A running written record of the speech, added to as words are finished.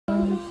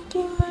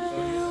Mickey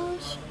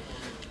Mouse.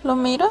 ¿Lo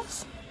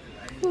miras?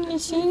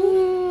 Sí.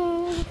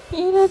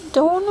 Mira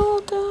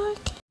Donald Duck.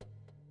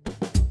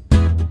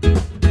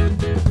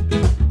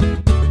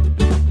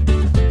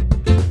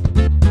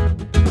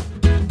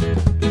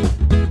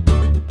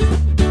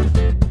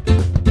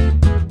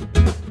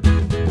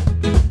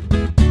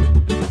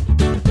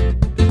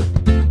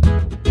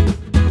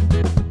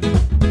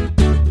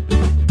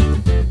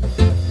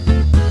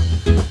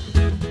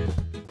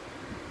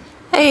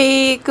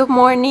 Hey, good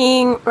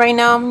morning. Right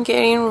now I'm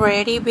getting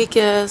ready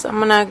because I'm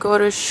gonna go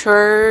to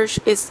church.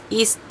 It's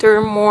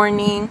Easter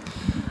morning.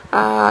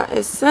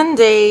 It's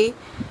Sunday,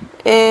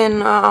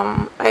 and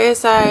I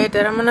decided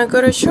that I'm gonna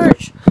go to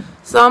church.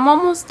 So I'm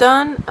almost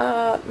done.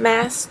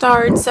 Mass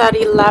starts at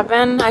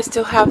 11. I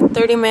still have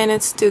 30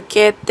 minutes to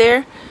get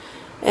there,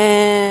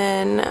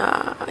 and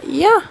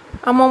yeah,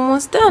 I'm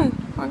almost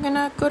done. We're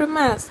gonna go to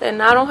mass,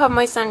 and I don't have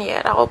my son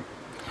yet. I'll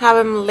have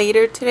him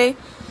later today,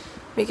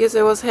 because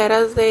it was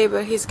Hera's day,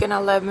 but he's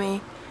gonna let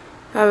me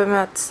have him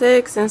at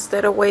 6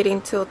 instead of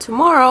waiting till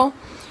tomorrow.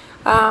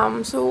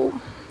 So,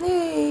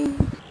 yay!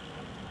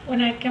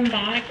 When I come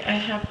back, I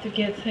have to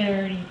get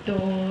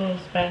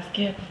Cerrito's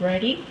basket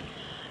ready.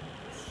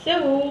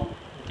 So,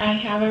 I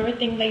have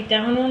everything laid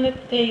down on the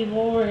table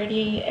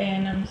already,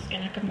 and I'm just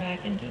gonna come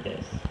back and do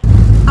this.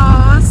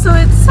 So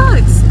it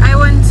sucks. I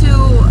went to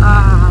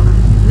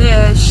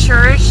the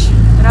church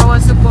that I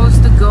was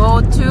supposed to go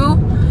to,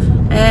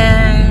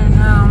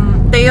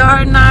 and they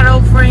are not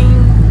offering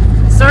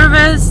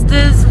service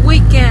this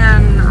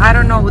weekend. I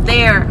don't know,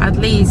 there at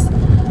least.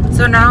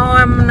 So now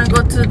I'm gonna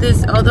go to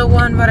this other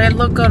one, but I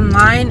look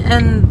online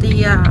and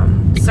the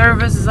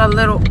service is a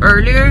little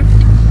earlier,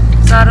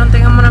 so I don't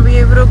think I'm gonna be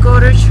able to go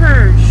to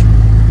church.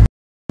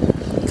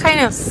 Kind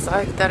of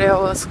sucked that it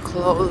was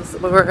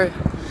closed, or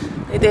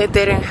they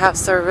didn't have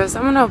service.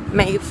 I'm gonna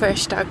make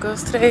fish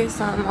tacos today,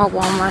 so I'm at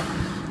Walmart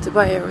to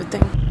buy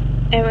everything.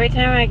 Every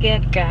time I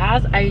get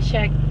gas, I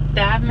check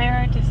that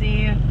mirror to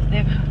see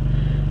if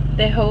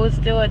the hose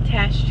still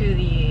attached to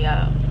the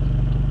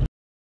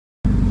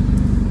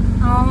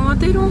oh,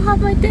 they don't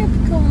have my dip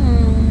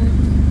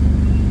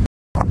cone.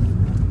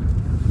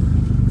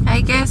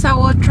 I guess I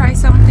will try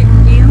something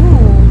new,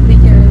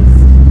 because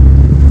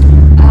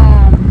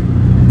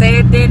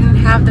they didn't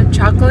have the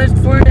chocolate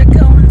for the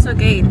cones.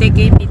 Okay, they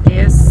gave me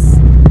this,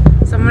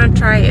 so I'm gonna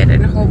try it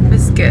and hope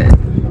it's good.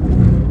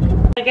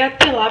 I got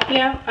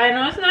tilapia. I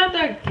know it's not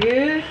that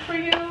good for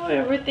you,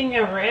 everything I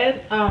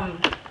read.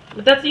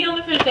 But that's the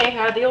only fish they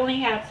had. They only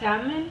had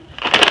salmon.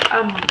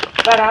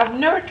 But I've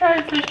never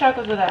tried fish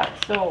tacos with that.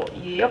 So,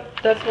 yep,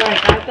 that's why I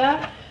got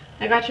that.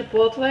 I got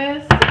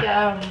chipotles.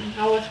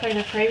 I was kind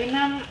of craving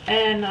them.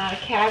 And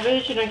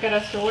cabbage, and I got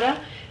a soda.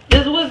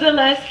 This was the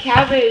last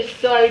cabbage,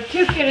 so I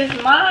took it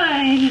as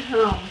mine.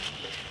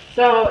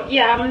 So,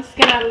 yeah, I'm just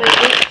gonna let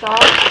this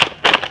off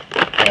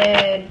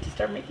and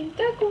start making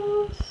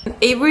tacos.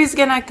 Avery's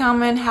gonna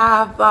come and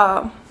have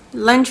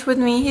lunch with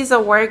me. He's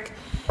at work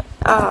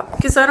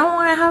because I don't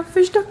want to have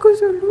fish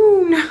tacos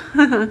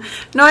alone.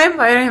 No, I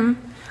invited him.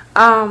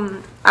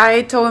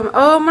 I told him,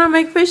 oh, I'm gonna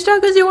make fish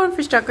tacos. You want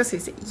fish tacos? He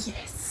said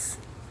yes.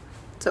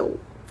 So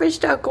fish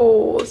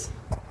tacos.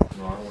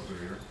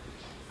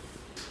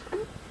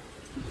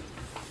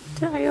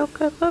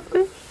 Tayoka,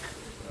 puppy.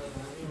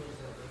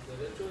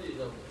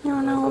 You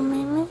wanna go,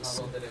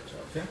 Mimis?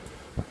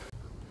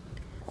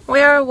 We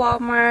are at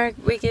Walmart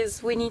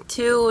because we need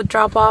to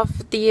drop off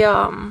the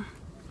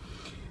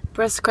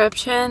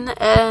prescription,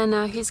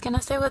 and he's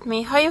gonna stay with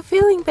me. How you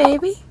feeling,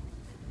 baby?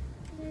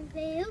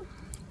 Bien,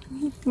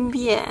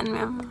 mi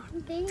amor.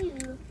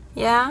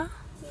 Yeah?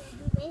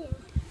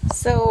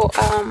 So,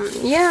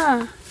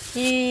 yeah,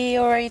 he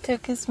already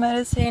took his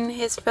medicine.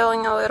 He's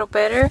feeling a little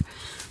better,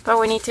 but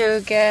we need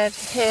to get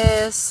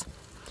his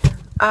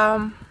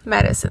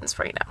medicines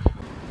right now.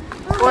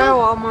 We're at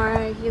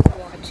Walmart. He's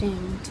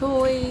watching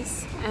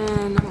toys,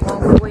 and while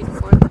we wait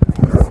for the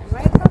medicine,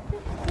 right, Puppy?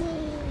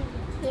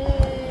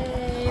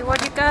 Yay! What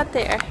do you got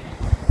there?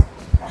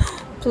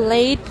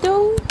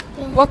 Play-Doh?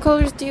 What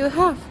colors do you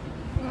have?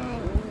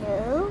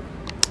 No.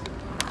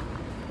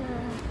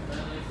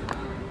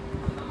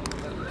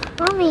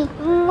 Mommy,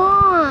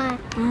 more.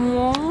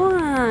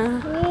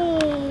 More.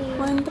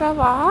 Buen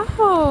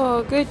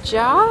trabajo. Good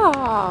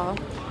job.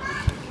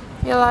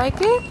 You like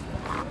it?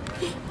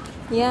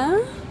 Yeah?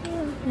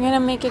 You're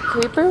gonna make a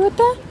creeper with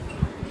that?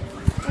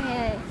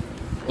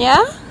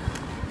 Yeah?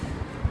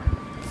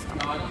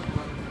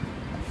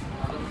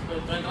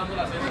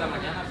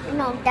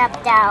 No,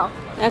 tap down.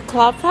 A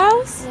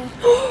clubhouse? Yeah.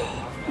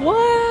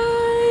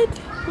 What?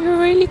 You're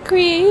really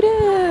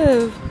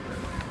creative.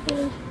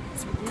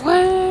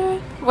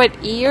 What? With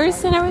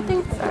ears and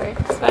everything? Sorry,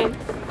 it's fine.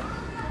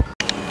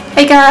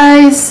 Hey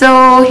guys,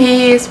 so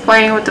he's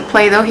playing with the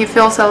Play-Doh. He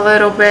feels a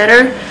little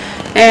better.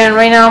 And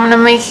right now I'm gonna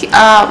make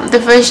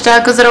the fish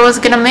tacos that I was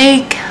gonna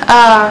make.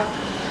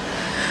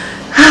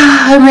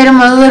 I made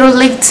him a little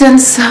late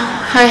since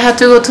I had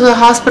to go to the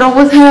hospital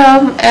with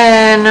him,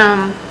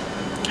 and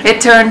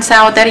it turns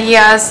out that he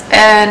has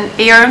an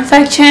ear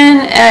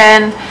infection,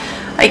 and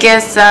I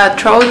guess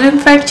throat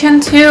infection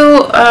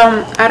too.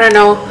 I don't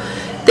know.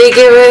 They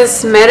give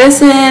us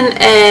medicine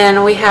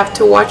and we have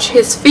to watch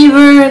his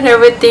fever and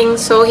everything,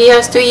 so he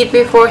has to eat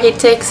before he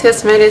takes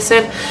his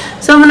medicine.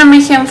 So I'm gonna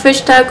make him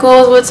fish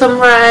tacos with some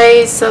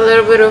rice, a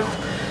little bit of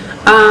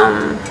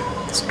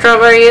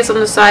strawberries on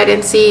the side,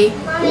 and see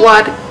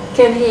what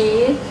can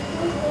he eat.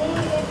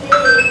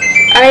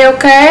 Are you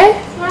okay?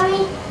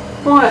 Mommy.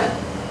 What?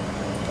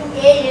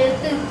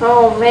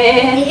 Oh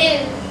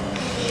man.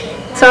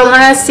 So I'm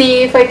gonna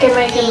see if I can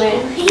make him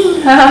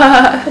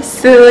eat.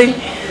 Silly.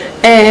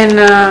 And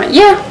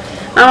yeah,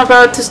 I'm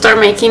about to start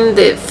making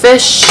the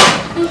fish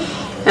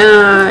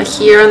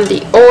here on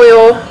the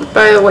oil.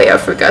 By the way, I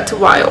forgot to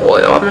buy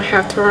oil. I'm gonna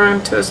have to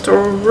run to the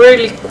store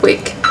really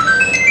quick.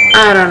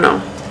 I don't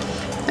know.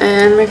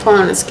 And my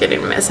phone is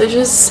getting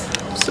messages.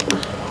 So.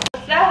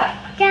 What's that?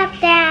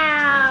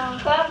 Countdown.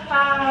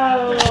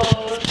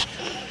 Clubhouse.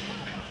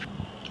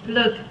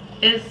 Look,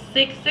 it's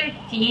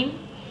 6:13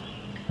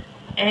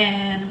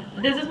 and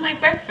this is my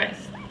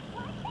breakfast.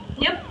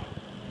 Yep,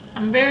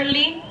 I'm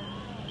barely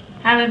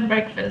having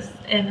breakfast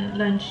and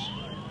lunch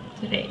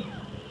today.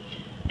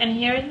 And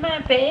here's my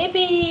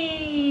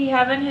baby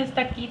having his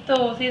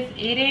taquitos. He's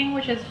eating,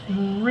 which is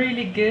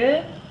really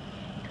good,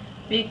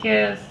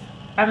 because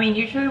I mean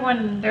usually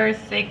when they're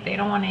sick they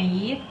don't want to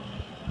eat,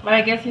 but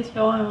I guess he's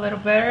feeling a little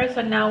better.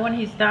 So now when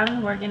he's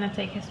done, we're gonna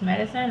take his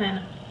medicine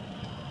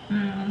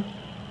and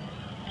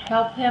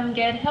help him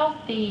get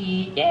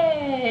healthy.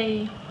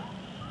 Yay!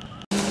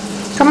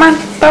 Come on,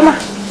 toma.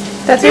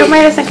 That's your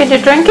medicine. Can you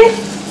drink it?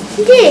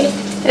 This.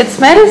 It's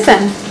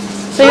medicine,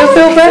 so you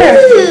feel better.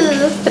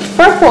 It's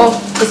purple.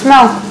 The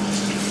smell.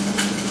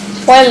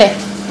 Huele.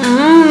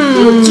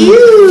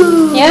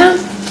 Yeah,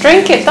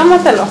 drink it.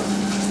 Tómatelo.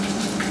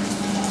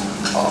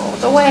 All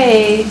the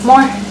way.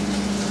 More.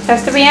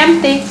 Has to be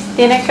empty.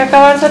 Tiene que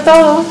acabarse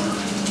todo.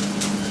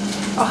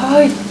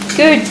 Oh,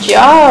 good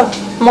job.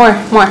 More,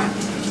 more.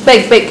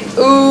 Big, big.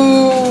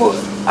 Ooh.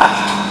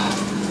 Ah,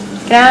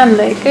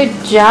 grande. Good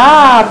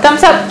job.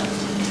 Thumbs up.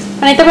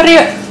 Manita para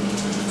arriba.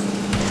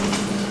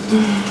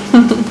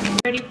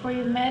 Ready for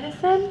your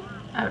medicine?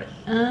 Abre.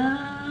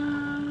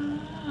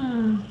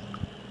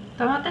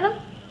 Tómatelo.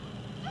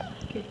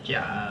 Good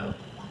job.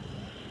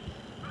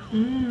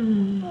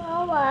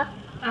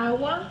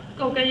 Agua.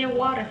 Go get your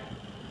water.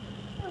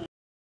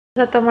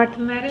 ¿Vas a tomar tu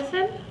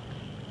medicine?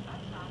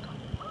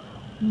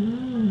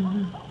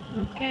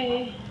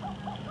 Okay.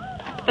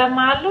 ¿Está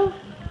malo?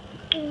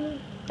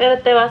 Pero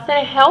te va a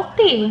hacer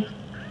healthy.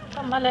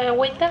 Tómale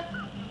agüita.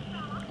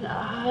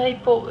 Ay,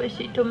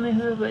 pobrecito, mi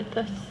bebé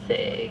está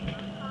sick.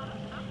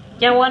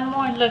 Yeah, one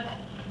more, look.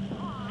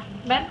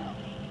 Ven.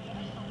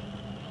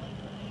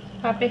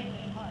 Papi.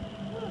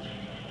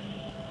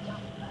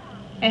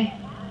 Hey.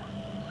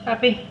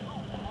 Papi.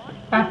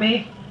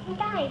 Papi.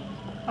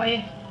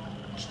 Oye.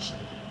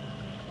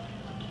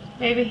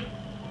 Baby.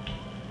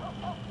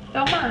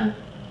 Toma.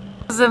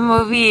 The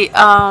movie,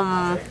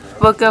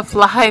 Book of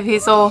Life.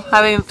 He's all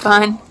having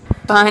fun.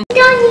 Johnny.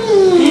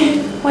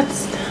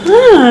 What's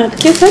that?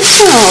 ¿Qué es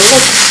eso?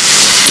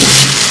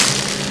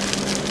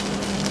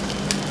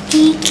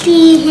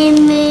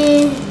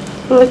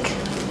 Look. Look.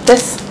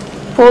 This.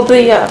 Pull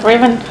the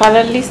ribbon. Jala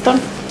el listón.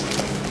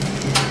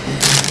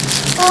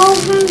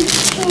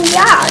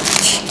 Yacht.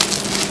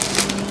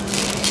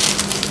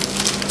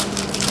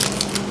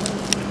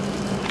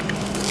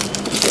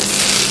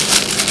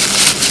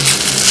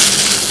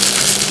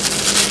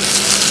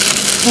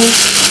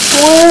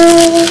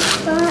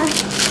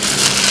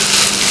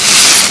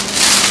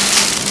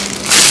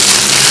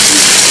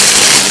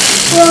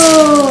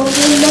 Whoa,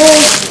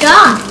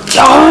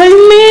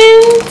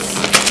 diamonds?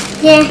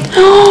 Yeah.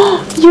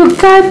 You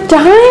got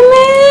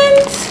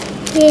diamonds?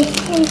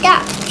 Yeah, and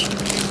that.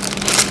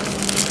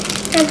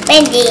 And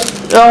Bendy.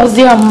 Los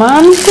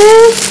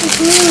diamantes?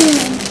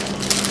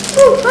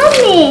 Oh,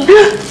 honey.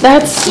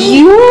 That's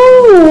you,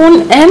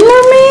 un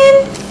Enderman?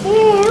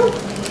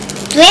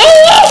 Yeah.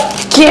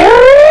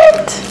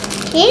 Garrett?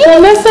 Yeah.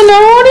 ¿Una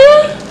zanahoria?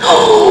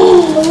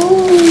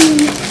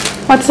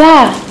 What's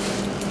that?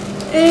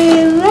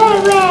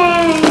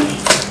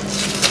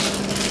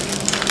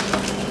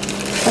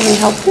 Can we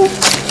help you?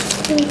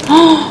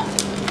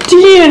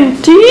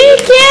 TNT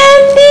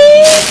candy?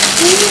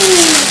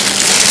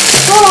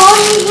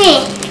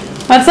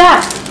 What's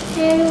that?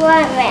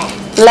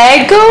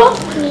 Lego?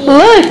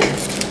 Look!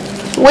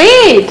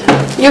 Wait!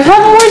 You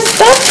have more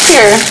stuff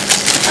here.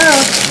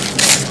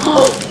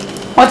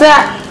 What's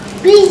that?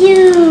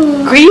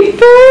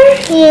 Creeper?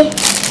 Yeah.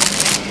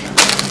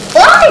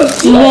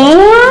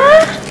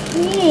 More?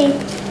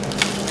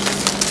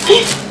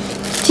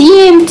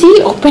 TNT?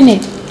 Open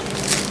it.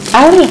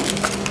 Ábrelo.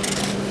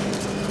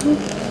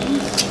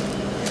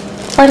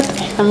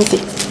 Fuerte. Let me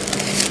see.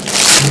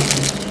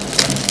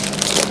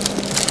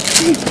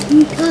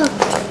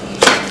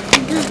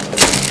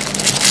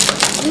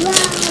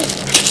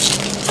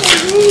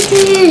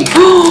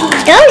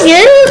 Those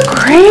you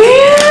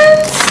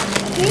Crayons?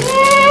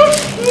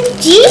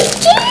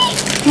 Gigi?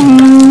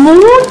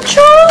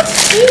 Muchos?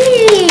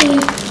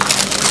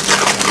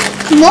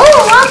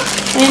 More.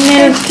 En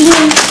el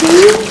TNT.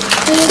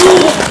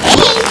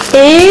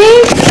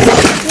 8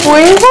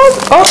 huevos.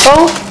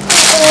 Oh.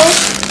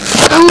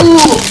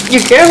 Ooh, you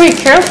gotta be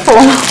careful.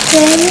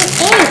 8.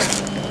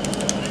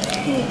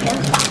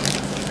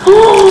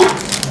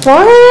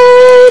 What?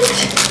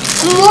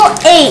 More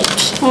 8.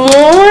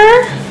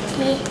 More?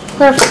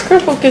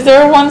 Careful, because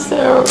there are ones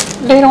that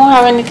they don't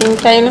have anything.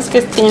 Hay unos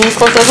que tienen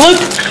cosas. Look,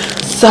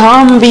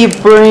 zombie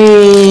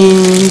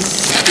brains.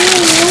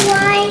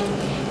 Why?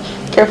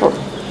 Careful.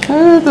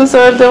 Those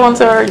are the ones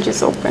that are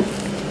just open.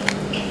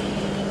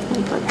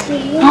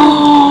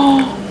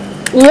 Oh,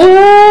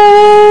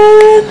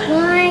 what?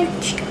 What?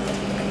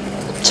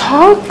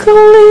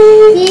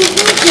 Chocolate?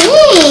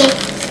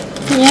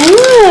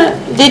 Yeah.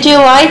 Did you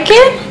like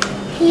it?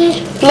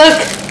 Look,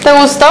 ¿te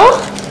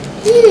gustó?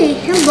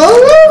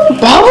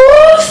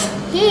 Bubbles?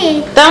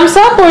 Thumbs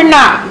up or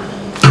not?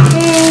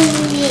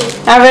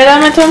 A ver,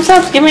 dame thumbs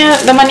up. Give me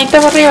the manita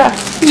para arriba.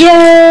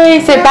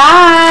 Yay! Say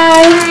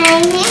bye.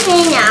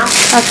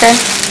 Okay.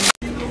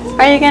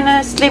 Are you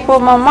gonna sleep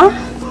with Mama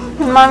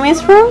in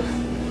Mommy's room?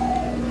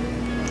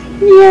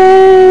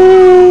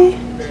 Yay!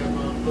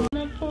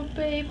 My poor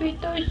baby,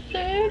 they're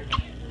sick.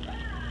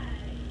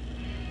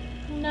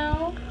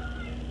 No.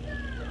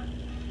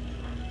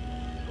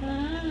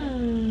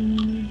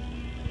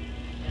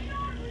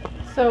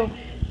 So,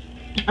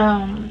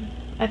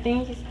 I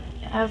think he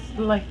has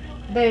like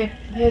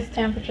his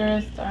temperature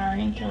is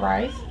starting to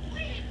rise.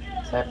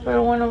 So I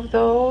put one of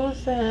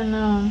those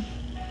and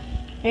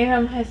gave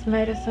him his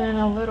medicine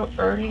a little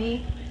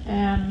early,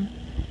 and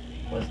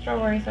the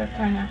strawberries are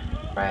kind of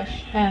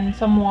fresh, and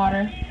some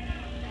water.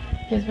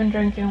 He's been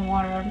drinking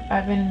water.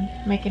 I've been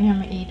making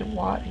him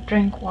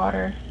drink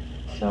water,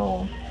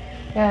 so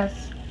he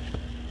has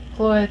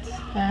fluids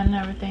and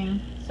everything.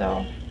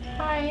 So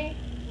hi.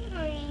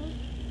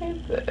 Hey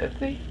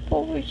baby,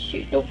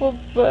 pobrecito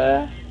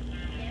papá.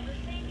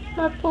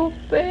 My poor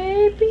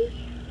baby.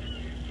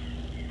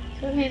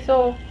 So he's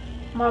all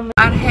mommy.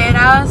 I'd head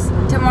out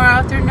tomorrow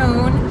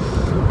afternoon,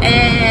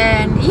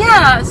 and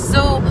yeah,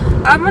 so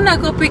I'm gonna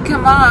go pick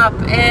him up.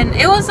 And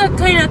it was a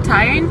kind of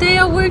tiring day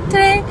at work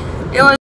today. It was